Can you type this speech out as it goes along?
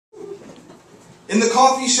In the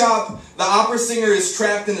coffee shop, the opera singer is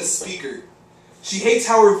trapped in a speaker. She hates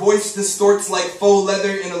how her voice distorts like faux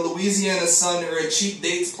leather in a Louisiana sun or a cheap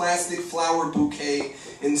date's plastic flower bouquet.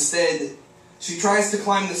 Instead, she tries to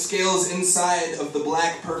climb the scales inside of the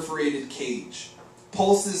black perforated cage.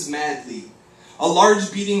 Pulses madly. A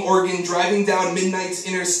large beating organ driving down Midnight's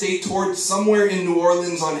interstate toward somewhere in New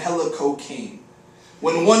Orleans on hella cocaine.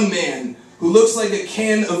 When one man, who looks like a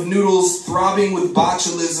can of noodles throbbing with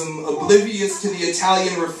botulism, oblivious to the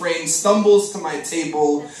Italian refrain, stumbles to my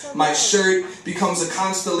table, my shirt becomes a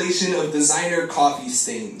constellation of designer coffee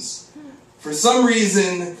stains. For some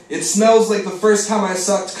reason, it smells like the first time I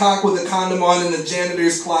sucked cock with a condom on in the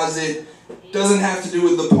janitor's closet. Doesn't have to do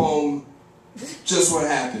with the poem, just what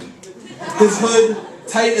happened. His hood,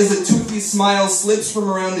 tight as a toothy smile, slips from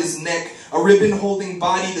around his neck, a ribbon holding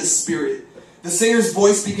body to spirit. The singer's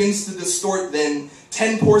voice begins to distort then.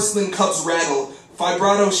 10 porcelain cups rattle.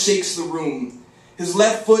 Vibrato shakes the room. His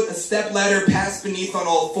left foot, a stepladder passed beneath on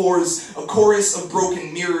all fours. A chorus of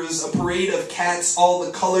broken mirrors. A parade of cats, all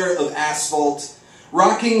the color of asphalt.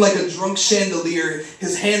 Rocking like a drunk chandelier,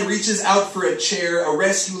 his hand reaches out for a chair, a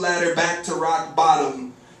rescue ladder back to rock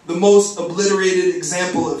bottom. The most obliterated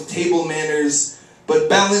example of table manners. But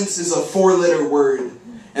balance is a 4-letter word.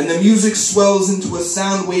 And the music swells into a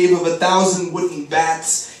sound wave of 1,000 wooden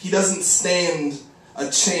bats. He doesn't stand a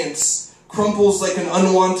chance. Crumples like an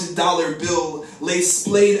unwanted dollar bill. Lays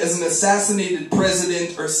splayed as an assassinated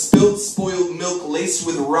president. Or spilled spoiled milk laced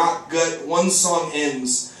with rock gut. One song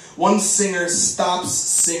ends. One singer stops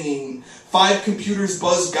singing. 5 computers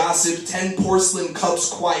buzz gossip. 10 porcelain cups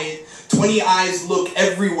quiet. 20 eyes look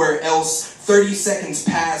everywhere else. 30 seconds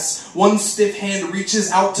pass. One stiff hand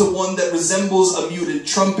reaches out to one that resembles a muted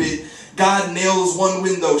trumpet. God nails one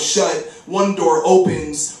window shut. One door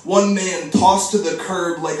opens. One man tossed to the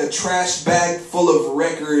curb like a trash bag full of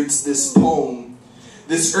records. This poem.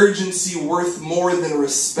 This urgency worth more than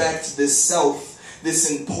respect. This self.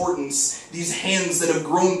 This importance. These hands that have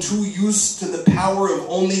grown too used to the power of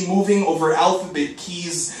only moving over alphabet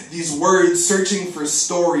keys. These words searching for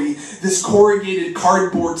story. This corrugated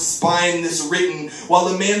cardboard spine, this written, while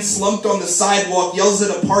a man slumped on the sidewalk yells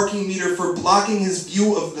at a parking meter for blocking his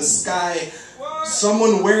view of the sky.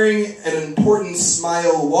 Someone wearing an important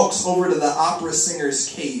smile walks over to the opera singer's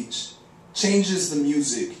cage. Changes the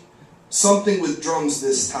music. Something with drums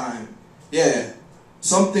this time. Yeah,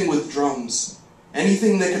 something with drums.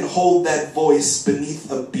 Anything that can hold that voice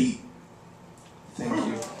beneath a beat. Thank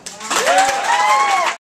you.